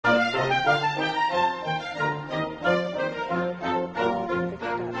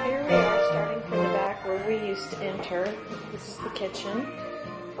kitchen.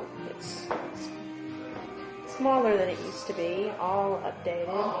 It's smaller than it used to be, all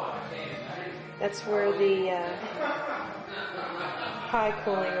updated. That's where the high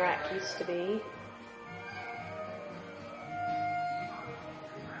cooling rack used to be.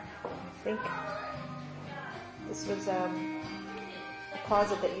 I think this was a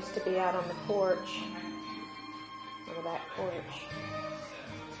closet that used to be out on the porch, on the back porch.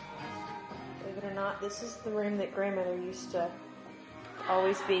 Believe it or not, this is the room that Grandmother used to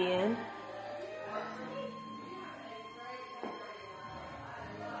always be in.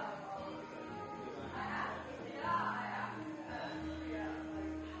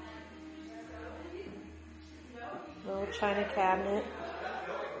 Little china cabinet,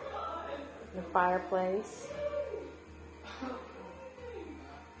 and a fireplace.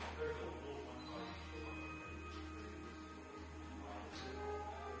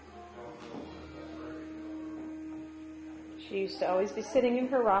 She used to always be sitting in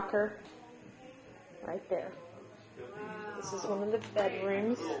her rocker, right there. This is one of the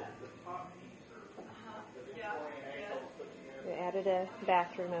bedrooms. They added a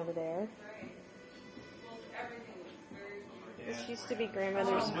bathroom over there. This used to be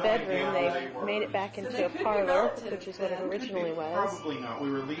Grandmother's bedroom. They made it back into a parlor, which is what it originally was. Probably not.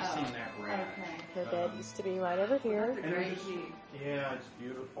 We were leasing that room. Her bed used to be right over here. Yeah, it's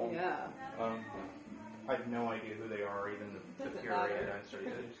beautiful. Yeah. I have no idea who they are, even the period.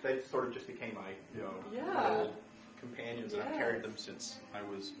 They sort of just became my, my old companions, and I've carried them since I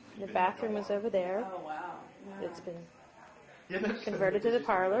was. The bathroom was over there. Oh wow! Yeah. It's been converted to the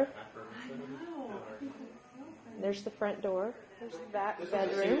parlor. There's the front door. There's the back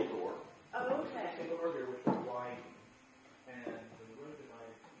bedroom. Oh, okay.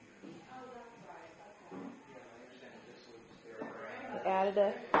 They added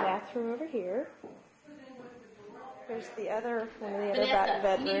a bathroom over here. There's the other one of the other back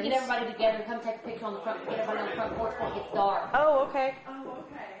bedrooms. You need to get everybody together and come take a picture on the front. Get everybody on the front porch before it gets dark. Oh, okay.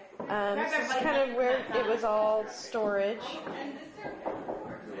 This is kind of where it was all storage.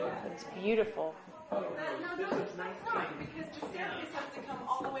 It's beautiful. No, it's nice because the staircase has to come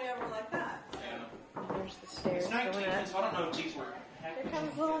all the way over like that. There's the stairs It's going 19, up. so I don't know if these were. Here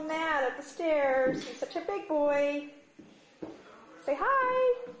comes little Matt up the stairs. He's such a big boy. Say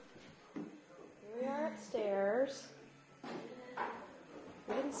hi. Here we are upstairs.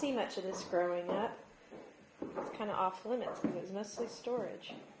 We didn't see much of this growing up. It's kind of off limits because it was mostly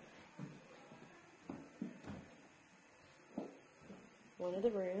storage. One of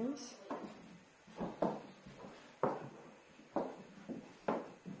the rooms.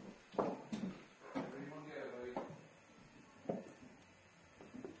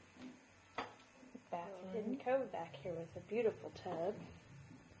 Bathroom. Hidden cove back here with a beautiful tub.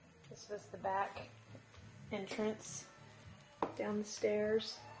 This was the back entrance down the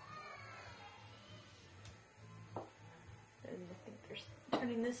stairs. And I think they're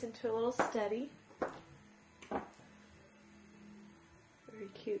turning this into a little study. Very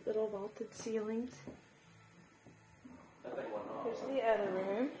cute little vaulted ceilings. Here's the other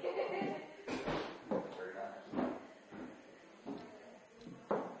room.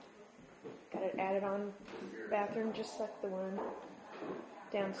 Got it added on bathroom just like the one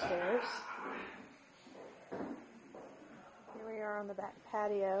downstairs. Here we are on the back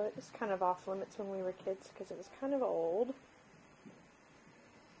patio. It was kind of off limits when we were kids because it was kind of old.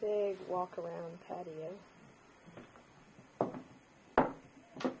 Big walk around patio.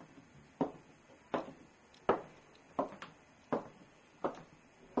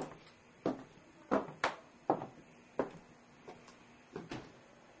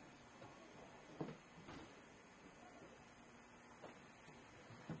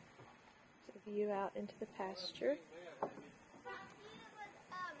 View out into the pasture.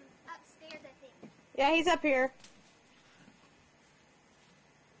 Upstairs, I think. Yeah, he's up here.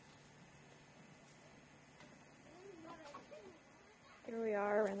 Here we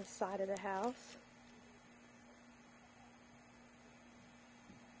are around the side of the house.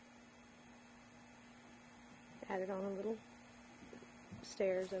 Added on a little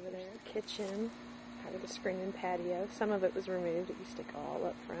stairs over there. Kitchen. Added a screen patio. Some of it was removed. It used to go all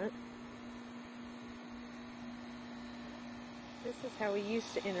up front. This is how we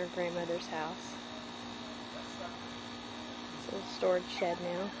used to enter Grandmother's house. It's a little storage shed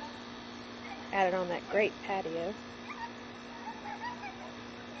now. Added on that great patio.